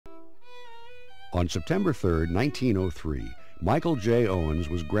On September 3, 1903, Michael J. Owens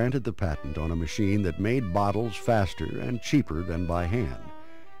was granted the patent on a machine that made bottles faster and cheaper than by hand.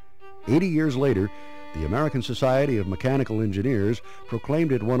 80 years later, the American Society of Mechanical Engineers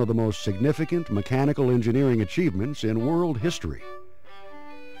proclaimed it one of the most significant mechanical engineering achievements in world history.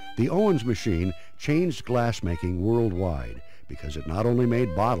 The Owens machine changed glassmaking worldwide because it not only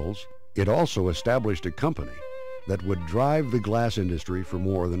made bottles, it also established a company that would drive the glass industry for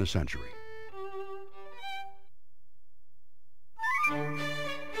more than a century.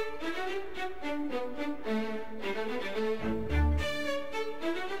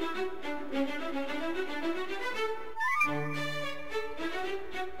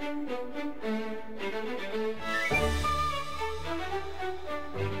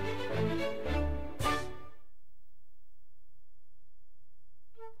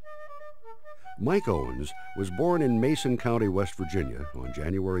 Mike Owens was born in Mason County, West Virginia on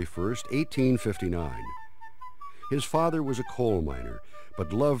January 1, 1859. His father was a coal miner,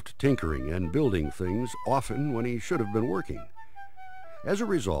 but loved tinkering and building things often when he should have been working. As a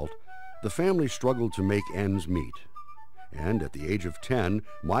result, the family struggled to make ends meet. And at the age of 10,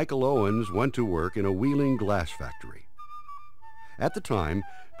 Michael Owens went to work in a Wheeling glass factory. At the time,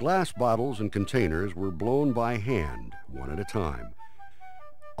 glass bottles and containers were blown by hand, one at a time.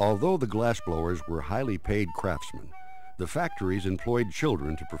 Although the glassblowers were highly paid craftsmen, the factories employed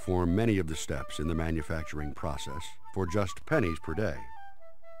children to perform many of the steps in the manufacturing process for just pennies per day.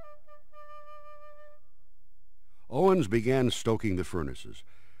 Owens began stoking the furnaces,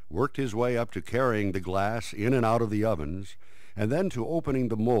 worked his way up to carrying the glass in and out of the ovens, and then to opening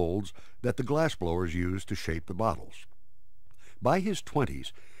the molds that the glassblowers used to shape the bottles. By his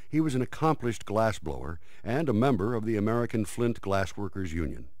 20s, he was an accomplished glassblower and a member of the American Flint Glassworkers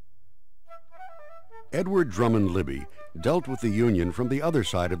Union. Edward Drummond Libby dealt with the union from the other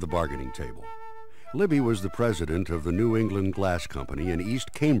side of the bargaining table. Libby was the president of the New England Glass Company in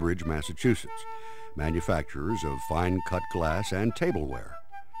East Cambridge, Massachusetts, manufacturers of fine-cut glass and tableware.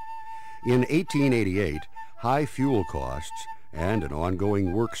 In 1888, high fuel costs and an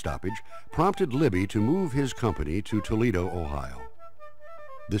ongoing work stoppage prompted Libby to move his company to Toledo, Ohio.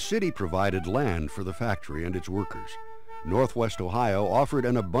 The city provided land for the factory and its workers. Northwest Ohio offered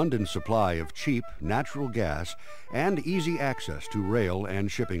an abundant supply of cheap natural gas and easy access to rail and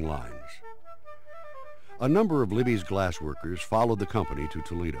shipping lines. A number of Libby's glass workers followed the company to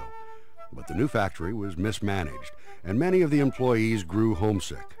Toledo, but the new factory was mismanaged, and many of the employees grew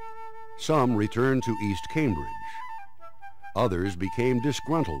homesick. Some returned to East Cambridge. Others became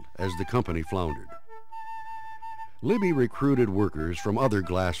disgruntled as the company floundered. Libby recruited workers from other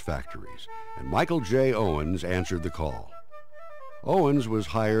glass factories, and Michael J. Owens answered the call. Owens was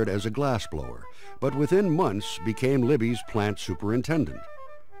hired as a glassblower, but within months became Libby's plant superintendent.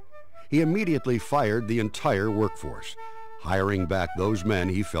 He immediately fired the entire workforce, hiring back those men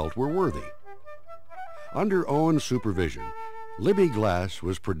he felt were worthy. Under Owens' supervision, Libby Glass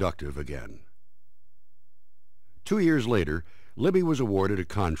was productive again. 2 years later, Libby was awarded a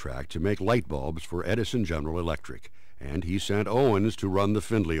contract to make light bulbs for Edison General Electric, and he sent Owens to run the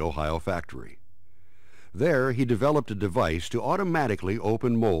Findlay, Ohio factory. There, he developed a device to automatically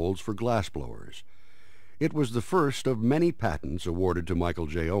open molds for glassblowers. It was the first of many patents awarded to Michael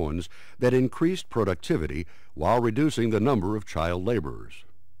J. Owens that increased productivity while reducing the number of child laborers.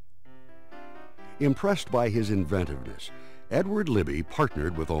 Impressed by his inventiveness, Edward Libby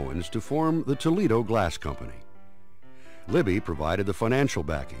partnered with Owens to form the Toledo Glass Company. Libby provided the financial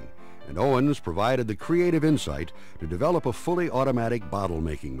backing, and Owens provided the creative insight to develop a fully automatic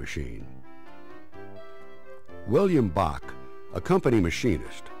bottle-making machine. William Bach, a company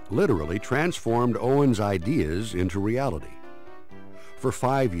machinist, literally transformed Owens' ideas into reality. For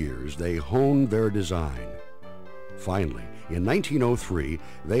 5 years, they honed their design. Finally, in 1903,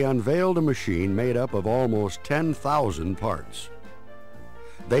 they unveiled a machine made up of almost 10,000 parts.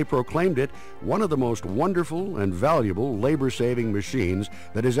 They proclaimed it one of the most wonderful and valuable labor-saving machines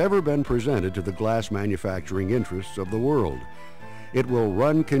that has ever been presented to the glass manufacturing interests of the world. It will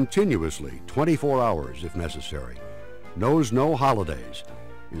run continuously, 24 hours if necessary, knows no holidays,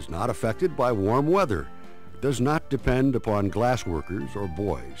 is not affected by warm weather, does not depend upon glass workers or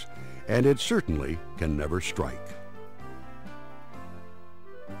boys, and it certainly can never strike.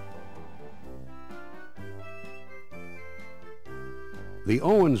 The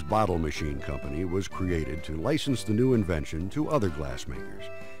Owens Bottle Machine Company was created to license the new invention to other glassmakers,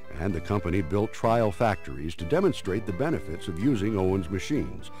 and the company built trial factories to demonstrate the benefits of using Owens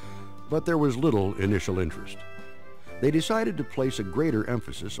machines, but there was little initial interest. They decided to place a greater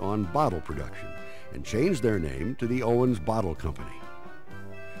emphasis on bottle production and changed their name to the Owens Bottle Company.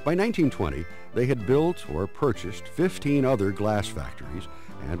 By 1920, they had built or purchased 15 other glass factories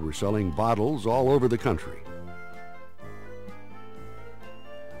and were selling bottles all over the country.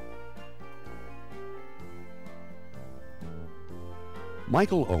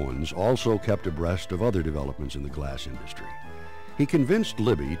 Michael Owens also kept abreast of other developments in the glass industry. He convinced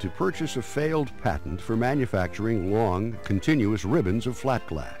Libby to purchase a failed patent for manufacturing long, continuous ribbons of flat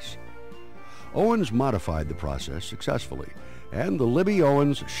glass. Owens modified the process successfully, and the Libby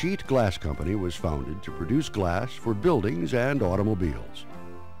Owens Sheet Glass Company was founded to produce glass for buildings and automobiles.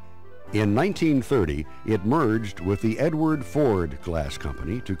 In 1930, it merged with the Edward Ford Glass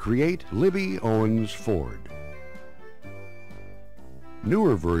Company to create Libby Owens Ford.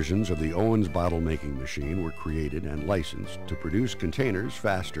 Newer versions of the Owens bottle-making machine were created and licensed to produce containers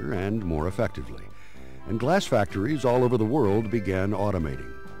faster and more effectively, and glass factories all over the world began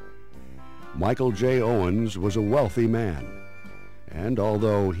automating. Michael J. Owens was a wealthy man, and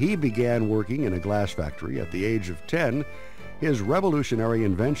although he began working in a glass factory at the age of 10, his revolutionary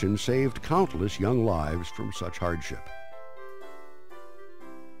invention saved countless young lives from such hardship.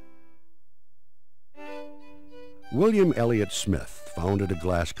 William Elliott Smith founded a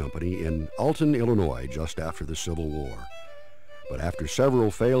glass company in Alton, Illinois, just after the Civil War. But after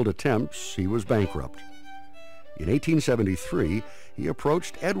several failed attempts, he was bankrupt. In 1873, he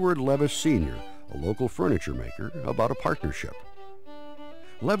approached Edward Levis Sr., a local furniture maker, about a partnership.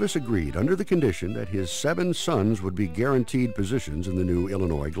 Levis agreed under the condition that his 7 sons would be guaranteed positions in the new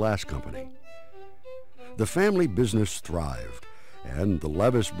Illinois Glass Company. The family business thrived, and the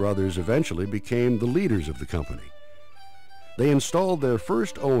Levis brothers eventually became the leaders of the company. They installed their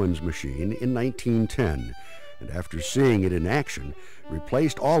first Owens machine in 1910, and after seeing it in action,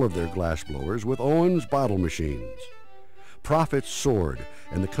 replaced all of their glass blowers with Owens bottle machines. Profits soared,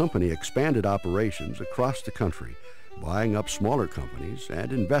 and the company expanded operations across the country, buying up smaller companies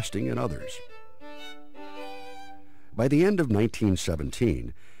and investing in others. By the end of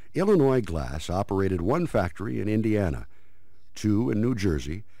 1917, Illinois Glass operated 1 factory in Indiana, 2 in New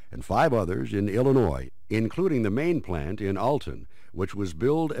Jersey, and 5 others in Illinois, including the main plant in Alton, which was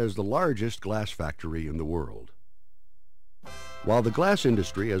billed as the largest glass factory in the world. While the glass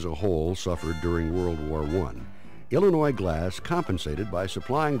industry as a whole suffered during World War I, Illinois Glass compensated by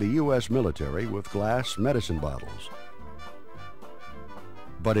supplying the U.S. military with glass medicine bottles.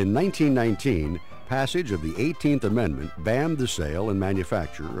 But in 1919, passage of the 18th Amendment banned the sale and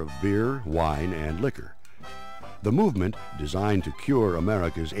manufacture of beer, wine, and liquor. The movement, designed to cure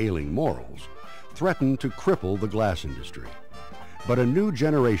America's ailing morals, threatened to cripple the glass industry. But a new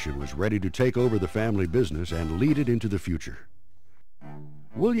generation was ready to take over the family business and lead it into the future.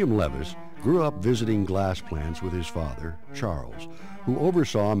 William Levis grew up visiting glass plants with his father, Charles, who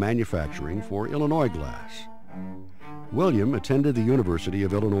oversaw manufacturing for Illinois Glass. William attended the University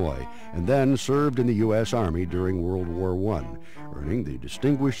of Illinois and then served in the U.S. Army during World War I, earning the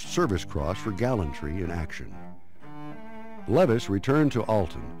Distinguished Service Cross for gallantry in action. Levis returned to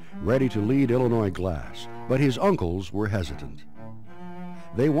Alton, ready to lead Illinois Glass, but his uncles were hesitant.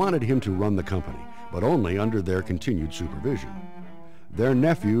 They wanted him to run the company, but only under their continued supervision. Their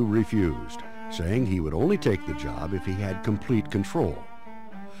nephew refused, saying he would only take the job if he had complete control.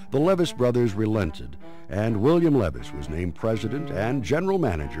 The Levis brothers relented, and William Levis was named president and general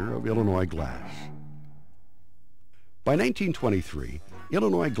manager of Illinois Glass. By 1923,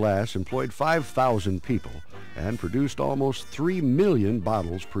 Illinois Glass employed 5,000 people and produced almost 3 million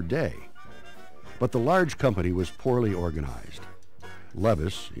bottles per day. But the large company was poorly organized.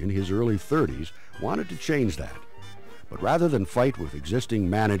 Levis, in his early 30s, wanted to change that. But rather than fight with existing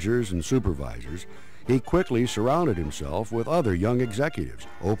managers and supervisors, he quickly surrounded himself with other young executives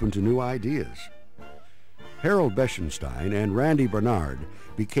open to new ideas. Harold Beschenstein and Randy Bernard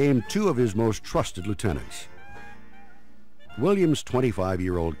became 2 of his most trusted lieutenants. William's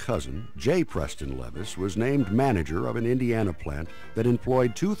 25-year-old cousin, J. Preston Levis, was named manager of an Indiana plant that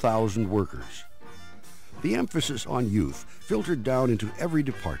employed 2,000 workers. The emphasis on youth filtered down into every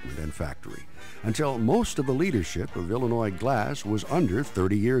department and factory, until most of the leadership of Illinois Glass was under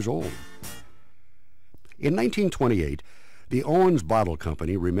 30 years old. In 1928, the Owens Bottle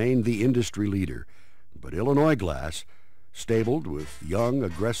Company remained the industry leader, but Illinois Glass, stabled with young,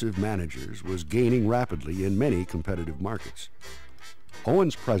 aggressive managers, was gaining rapidly in many competitive markets.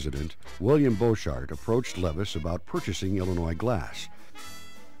 Owens president William Beauchart approached Levis about purchasing Illinois Glass.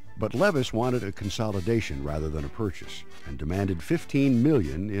 But Levis wanted a consolidation rather than a purchase and demanded $15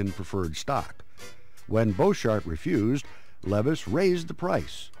 million in preferred stock. When Beauchart refused, Levis raised the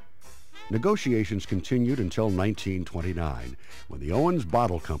price. Negotiations continued until 1929, when the Owens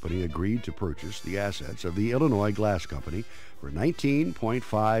Bottle Company agreed to purchase the assets of the Illinois Glass Company for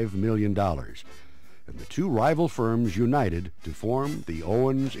 $19.5 million, and the two rival firms united to form the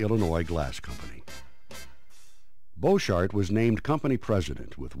Owens-Illinois Glass Company. Beauchart was named company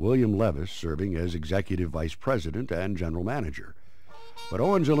president, with William Levis serving as executive vice president and general manager. But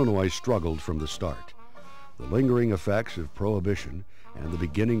Owens-Illinois struggled from the start. The lingering effects of Prohibition and the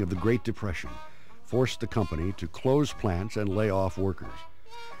beginning of the Great Depression forced the company to close plants and lay off workers.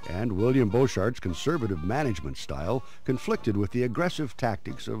 And William Beauchart's conservative management style conflicted with the aggressive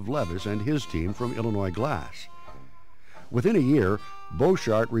tactics of Levis and his team from Illinois Glass. Within a year,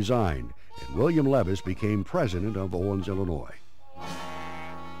 Beauchart resigned, and William Levis became president of Owens-Illinois.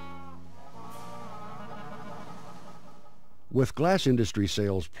 With glass industry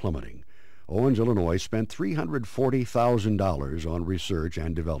sales plummeting, Owens-Illinois spent $340,000 on research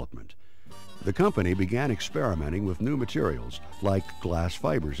and development. The company began experimenting with new materials like glass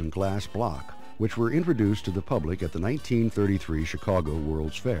fibers and glass block, which were introduced to the public at the 1933 Chicago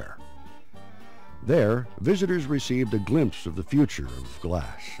World's Fair. There, visitors received a glimpse of the future of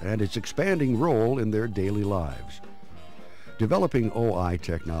glass and its expanding role in their daily lives. Developing OI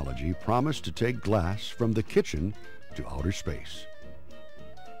technology promised to take glass from the kitchen to outer space.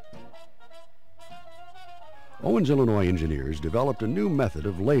 Owens-Illinois engineers developed a new method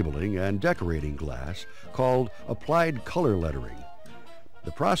of labeling and decorating glass called applied color lettering.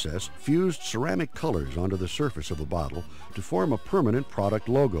 The process fused ceramic colors onto the surface of a bottle to form a permanent product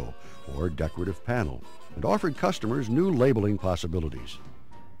logo or decorative panel, and offered customers new labeling possibilities.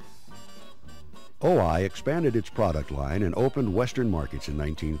 OI expanded its product line and opened Western markets in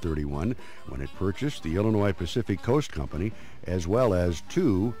 1931 when it purchased the Illinois Pacific Coast Company as well as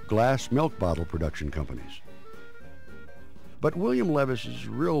two glass milk bottle production companies. But William Levis's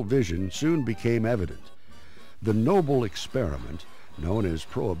real vision soon became evident. The noble experiment, known as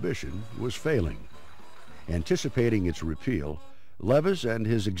Prohibition, was failing. Anticipating its repeal, Levis and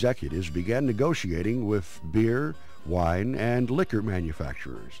his executives began negotiating with beer, wine, and liquor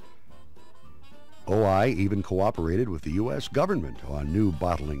manufacturers. OI even cooperated with the U.S. government on new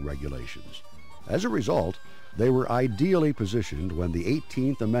bottling regulations. As a result, they were ideally positioned when the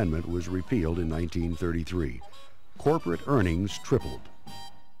 18th Amendment was repealed in 1933. Corporate earnings tripled.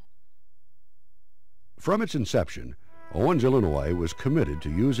 From its inception, Owens-Illinois was committed to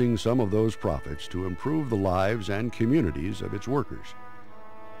using some of those profits to improve the lives and communities of its workers.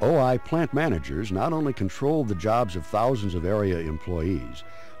 OI plant managers not only controlled the jobs of thousands of area employees,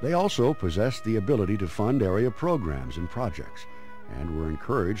 they also possessed the ability to fund area programs and projects, and were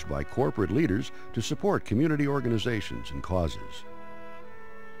encouraged by corporate leaders to support community organizations and causes.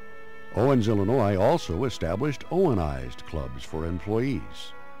 Owens-Illinois also established Owenized clubs for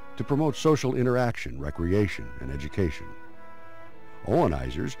employees to promote social interaction, recreation, and education.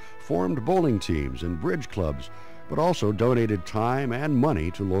 Owenizers formed bowling teams and bridge clubs, but also donated time and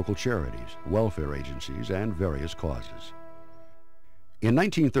money to local charities, welfare agencies, and various causes. In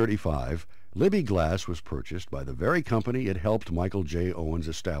 1935, Libby Glass was purchased by the very company it helped Michael J. Owens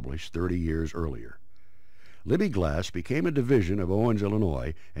establish 30 years earlier. Libby Glass became a division of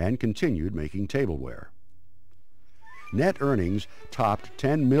Owens-Illinois and continued making tableware. Net earnings topped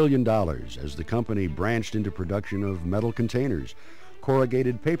 $10 million as the company branched into production of metal containers,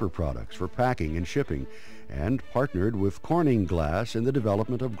 corrugated paper products for packing and shipping, and partnered with Corning Glass in the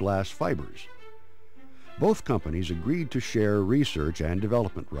development of glass fibers. Both companies agreed to share research and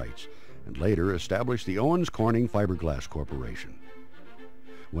development rights, and later established the Owens-Corning Fiberglass Corporation.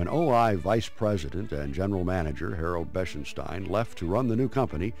 When OI Vice President and General Manager Harold Beschenstein left to run the new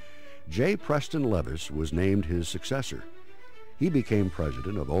company, J. Preston Levis was named his successor. He became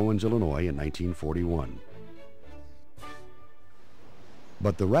president of Owens-Illinois in 1941.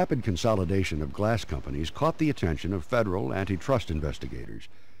 But the rapid consolidation of glass companies caught the attention of federal antitrust investigators.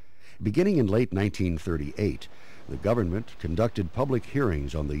 Beginning in late 1938, the government conducted public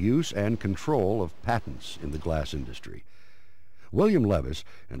hearings on the use and control of patents in the glass industry. William Levis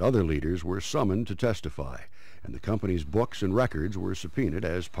and other leaders were summoned to testify, and the company's books and records were subpoenaed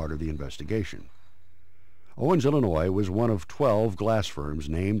as part of the investigation. Owens-Illinois was one of 12 glass firms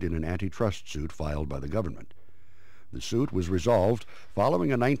named in an antitrust suit filed by the government. The suit was resolved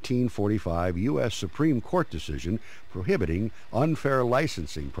following a 1945 U.S. Supreme Court decision prohibiting unfair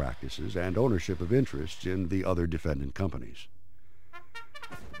licensing practices and ownership of interests in the other defendant companies.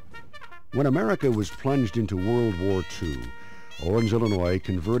 When America was plunged into World War II, Owens-Illinois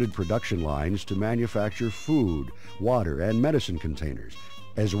converted production lines to manufacture food, water, and medicine containers,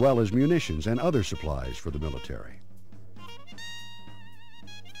 as well as munitions and other supplies for the military.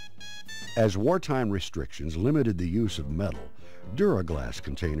 As wartime restrictions limited the use of metal, Duraglass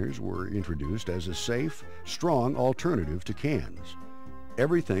containers were introduced as a safe, strong alternative to cans.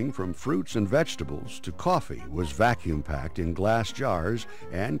 Everything from fruits and vegetables to coffee was vacuum packed in glass jars,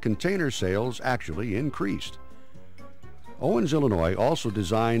 and container sales actually increased. Owens-Illinois also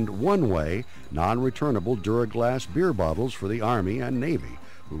designed one-way, non-returnable Duraglass beer bottles for the Army and Navy,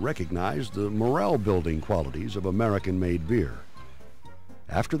 who recognized the morale-building qualities of American-made beer.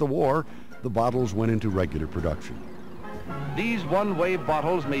 After the war, the bottles went into regular production. These one-way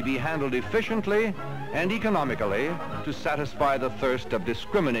bottles may be handled efficiently and economically to satisfy the thirst of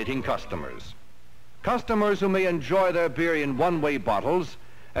discriminating customers. Customers who may enjoy their beer in one-way bottles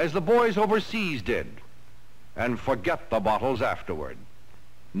as the boys overseas did, and forget the bottles afterward.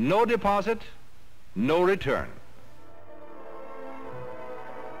 No deposit, no return.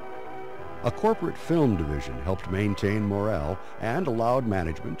 A corporate film division helped maintain morale and allowed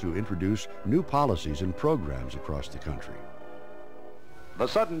management to introduce new policies and programs across the country. The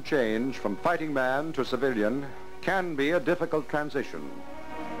sudden change from fighting man to civilian can be a difficult transition.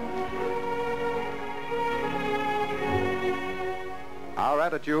 Our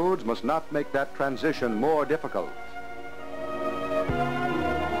attitudes must not make that transition more difficult.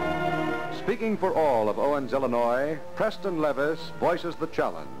 Speaking for all of Owens-Illinois, Preston Levis voices the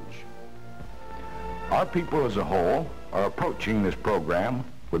challenge. Our people as a whole are approaching this program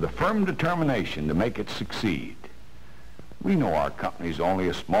with a firm determination to make it succeed. We know our company is only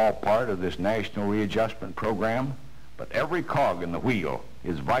a small part of this national readjustment program, but every cog in the wheel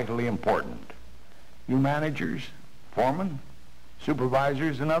is vitally important. You managers, foremen,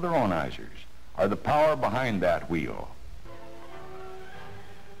 supervisors, and other ownizers are the power behind that wheel.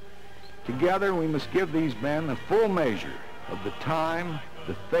 Together, we must give these men a full measure of the time,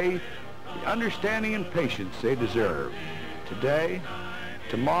 the faith, the understanding and patience they deserve today,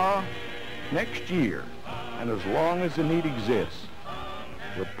 tomorrow, next year, and as long as the need exists.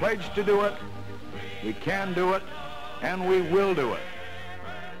 We're pledged to do it, we can do it, and we will do it.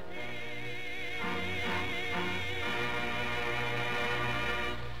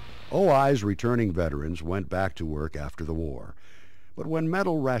 OI's returning veterans went back to work after the war, but when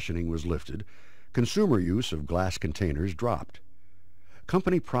metal rationing was lifted, consumer use of glass containers dropped.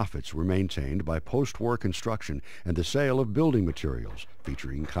 Company profits were maintained by post-war construction and the sale of building materials,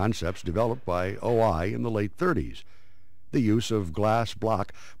 featuring concepts developed by OI in the late 30s. The use of glass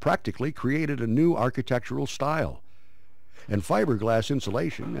block practically created a new architectural style, and fiberglass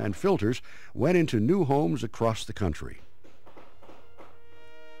insulation and filters went into new homes across the country.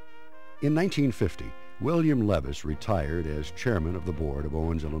 In 1950, William Levis retired as chairman of the board of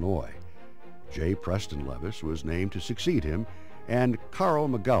Owens-Illinois. J. Preston Levis was named to succeed him, and Carl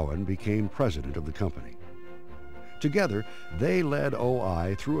McGowan became president of the company. Together, they led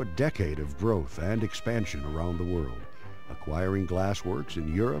OI through a decade of growth and expansion around the world, acquiring glassworks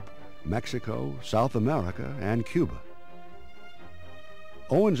in Europe, Mexico, South America, and Cuba.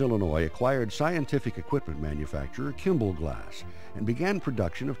 Owens-Illinois acquired scientific equipment manufacturer Kimball Glass and began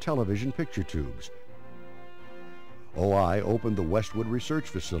production of television picture tubes. OI opened the Westwood Research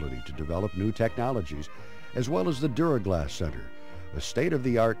Facility to develop new technologies, as well as the Duraglass Center, a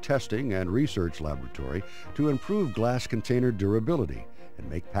state-of-the-art testing and research laboratory to improve glass container durability and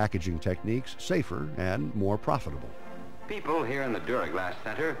make packaging techniques safer and more profitable. People here in the Duraglass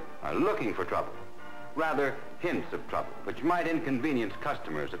Center are looking for trouble, rather hints of trouble, which might inconvenience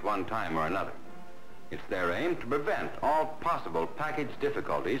customers at one time or another. It's their aim to prevent all possible package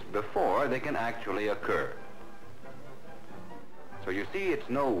difficulties before they can actually occur. So you see, it's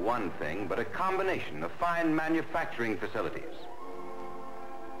no one thing, but a combination of fine manufacturing facilities,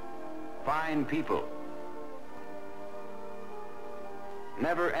 fine people,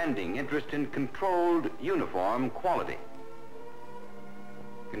 never-ending interest in controlled, uniform quality,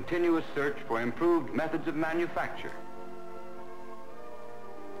 continuous search for improved methods of manufacture,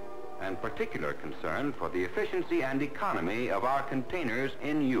 and particular concern for the efficiency and economy of our containers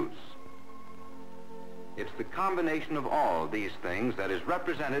in use. It's the combination of all these things that is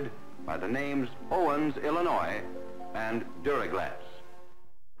represented by the names Owens-Illinois and Duraglass.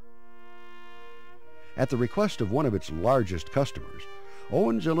 At the request of one of its largest customers,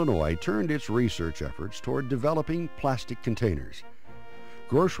 Owens-Illinois turned its research efforts toward developing plastic containers.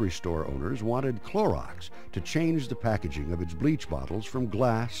 Grocery store owners wanted Clorox to change the packaging of its bleach bottles from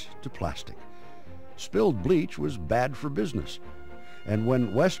glass to plastic. Spilled bleach was bad for business, and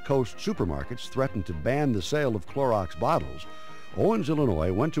when West Coast supermarkets threatened to ban the sale of Clorox bottles,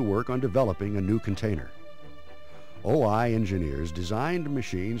 Owens-Illinois went to work on developing a new container. OI engineers designed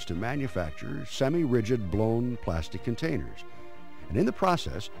machines to manufacture semi-rigid blown plastic containers, and in the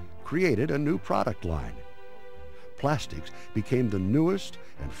process created a new product line. Plastics became the newest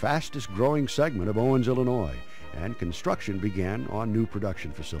and fastest growing segment of Owens-Illinois, and construction began on new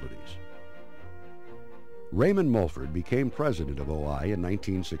production facilities. Raymond Mulford became president of OI in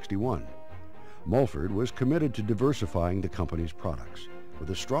 1961. Mulford was committed to diversifying the company's products,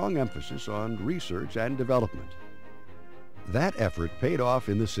 with a strong emphasis on research and development. That effort paid off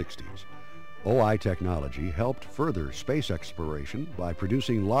in the 60s. OI technology helped further space exploration by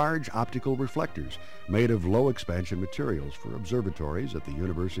producing large optical reflectors made of low-expansion materials for observatories at the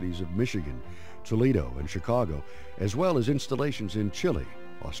universities of Michigan, Toledo, and Chicago, as well as installations in Chile,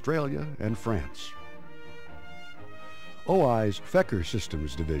 Australia, and France. OI's Fecker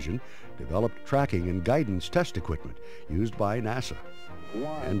Systems division developed tracking and guidance test equipment used by NASA.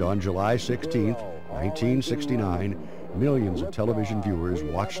 And on July 16, 1969, millions of television viewers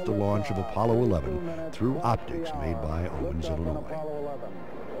watched the launch of Apollo 11 through optics made by Owens-Illinois.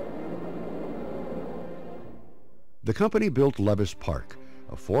 The company built Levis Park,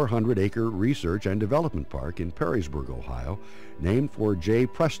 a 400-acre research and development park in Perrysburg, Ohio, named for J.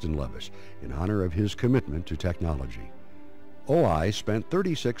 Preston Levis in honor of his commitment to technology. OI spent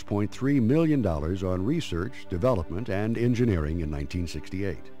 $36.3 million on research, development, and engineering in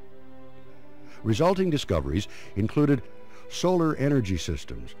 1968. Resulting discoveries included solar energy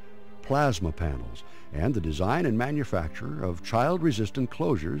systems, plasma panels, and the design and manufacture of child-resistant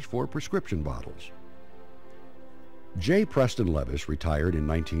closures for prescription bottles. J. Preston Levis retired in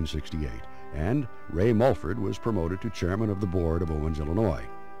 1968, and Ray Mulford was promoted to chairman of the board of Owens-Illinois.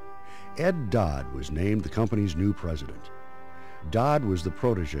 Ed Dodd was named the company's new president. Dodd was the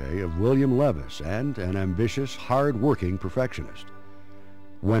protege of William Levis and an ambitious, hard-working perfectionist.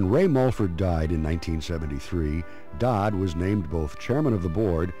 When Ray Mulford died in 1973, Dodd was named both chairman of the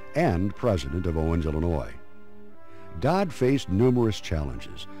board and president of Owens-Illinois. Dodd faced numerous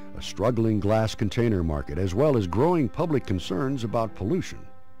challenges, a struggling glass container market, as well as growing public concerns about pollution.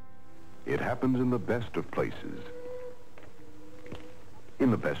 It happens in the best of places,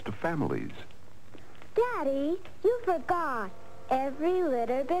 in the best of families. Daddy, you forgot. Every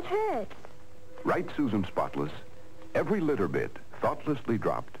litter bit hurts. Right, Susan Spotless? Every litter bit, thoughtlessly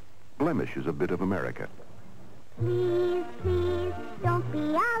dropped, blemishes a bit of America. Please, please, don't be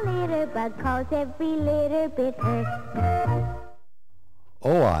a litter bug, 'cause every litter bit hurts.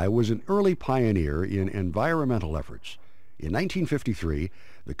 OI was an early pioneer in environmental efforts. In 1953,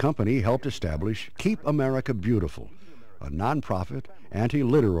 the company helped establish Keep America Beautiful, a nonprofit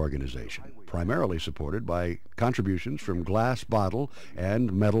anti-litter organization, primarily supported by contributions from glass bottle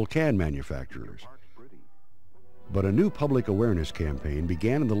and metal can manufacturers. But a new public awareness campaign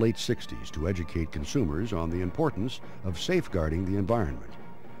began in the late 60s to educate consumers on the importance of safeguarding the environment.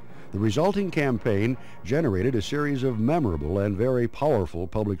 The resulting campaign generated a series of memorable and very powerful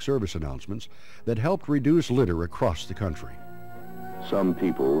public service announcements that helped reduce litter across the country. Some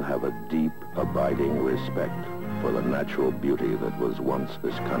people have a deep, abiding respect for the natural beauty that was once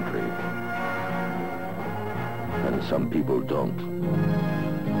this country. And some people don't.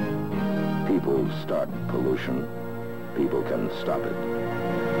 People start pollution. People can stop it.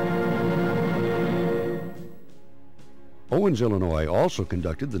 Owens-Illinois also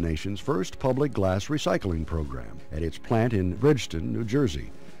conducted the nation's first public glass recycling program at its plant in Bridgeton, New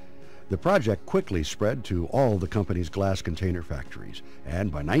Jersey. The project quickly spread to all the company's glass container factories, and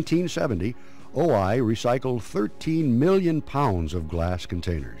by 1970, OI recycled 13 million pounds of glass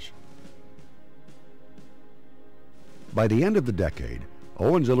containers. By the end of the decade,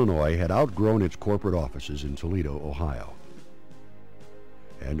 Owens-Illinois had outgrown its corporate offices in Toledo, Ohio.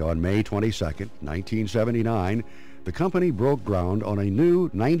 And on May 22, 1979, the company broke ground on a new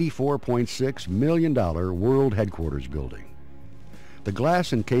 $94.6 million world headquarters building. The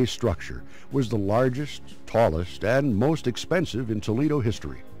glass-encased structure was the largest, tallest, and most expensive in Toledo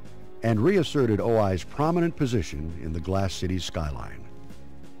history, and reasserted OI's prominent position in the Glass City's skyline.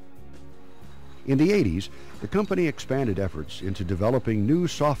 In the 80s, the company expanded efforts into developing new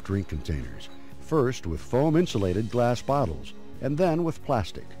soft drink containers, first with foam-insulated glass bottles, and then with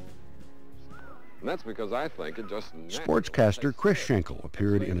plastic. And that's because I think it just... Sportscaster Chris Schenkel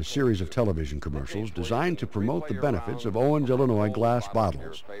appeared in a series of television commercials designed to promote the benefits of Owens-Illinois glass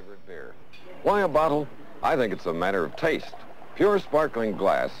bottles. Why a bottle? I think it's a matter of taste. Pure sparkling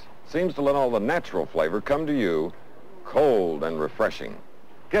glass seems to let all the natural flavor come to you, cold and refreshing.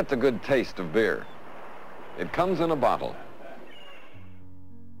 Get the good taste of beer. It comes in a bottle.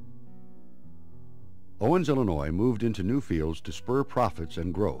 Owens-Illinois moved into new fields to spur profits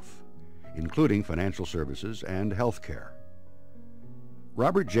and growth, including financial services and health care.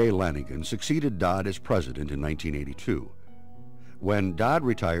 Robert J. Lanigan succeeded Dodd as president in 1982. When Dodd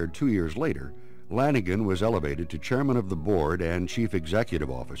retired 2 years later, Lanigan was elevated to chairman of the board and chief executive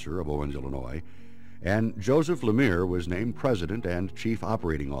officer of Owens-Illinois, and Joseph Lemire was named president and chief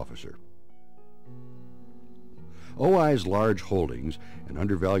operating officer. OI's large holdings and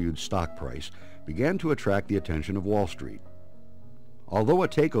undervalued stock price began to attract the attention of Wall Street. Although a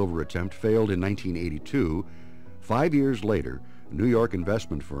takeover attempt failed in 1982, 5 years later, New York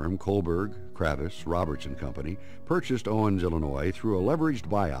investment firm Kohlberg, Kravis, Roberts & Company purchased Owens-Illinois through a leveraged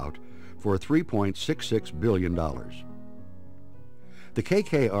buyout for $3.66 billion. The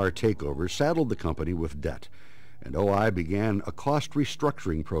KKR takeover saddled the company with debt, and OI began a cost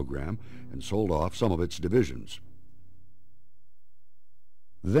restructuring program and sold off some of its divisions.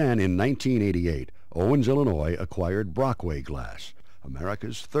 Then, in 1988, Owens-Illinois acquired Brockway Glass,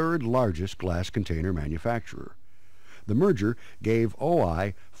 America's third largest glass container manufacturer. The merger gave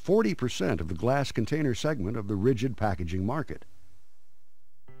OI 40% of the glass container segment of the rigid packaging market.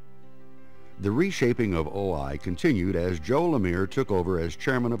 The reshaping of OI continued as Joe Lemire took over as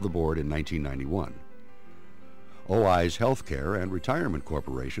chairman of the board in 1991. OI's Healthcare and Retirement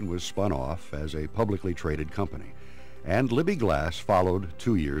Corporation was spun off as a publicly traded company, and Libby Glass followed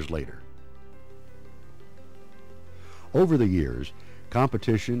 2 years later. Over the years,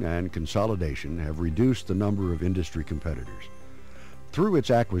 competition and consolidation have reduced the number of industry competitors. Through its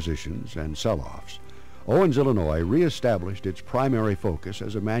acquisitions and sell-offs, Owens-Illinois reestablished its primary focus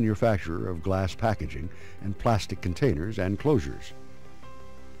as a manufacturer of glass packaging and plastic containers and closures.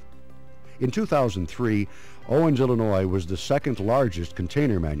 In 2003, Owens-Illinois was the second largest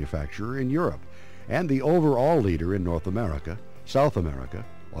container manufacturer in Europe and the overall leader in North America, South America,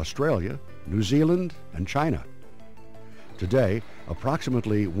 Australia, New Zealand, and China. Today,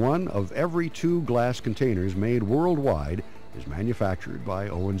 approximately 1 of every 2 glass containers made worldwide is manufactured by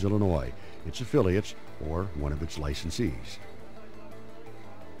Owens-Illinois, its affiliates, or one of its licensees.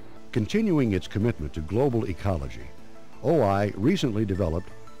 Continuing its commitment to global ecology, OI recently developed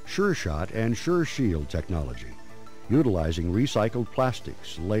SureShot and SureShield technology, utilizing recycled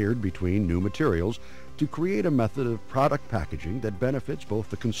plastics layered between new materials to create a method of product packaging that benefits both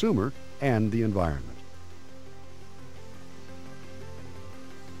the consumer and the environment.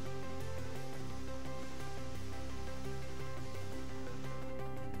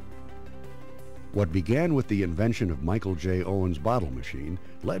 What began with the invention of Michael J. Owens' bottle machine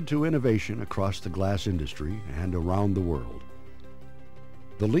led to innovation across the glass industry and around the world.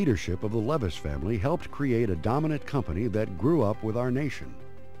 The leadership of the Levis family helped create a dominant company that grew up with our nation.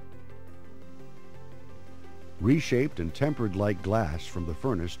 Reshaped and tempered like glass from the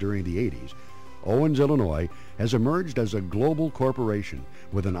furnace during the 80s, Owens-Illinois has emerged as a global corporation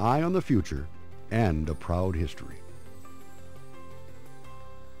with an eye on the future and a proud history.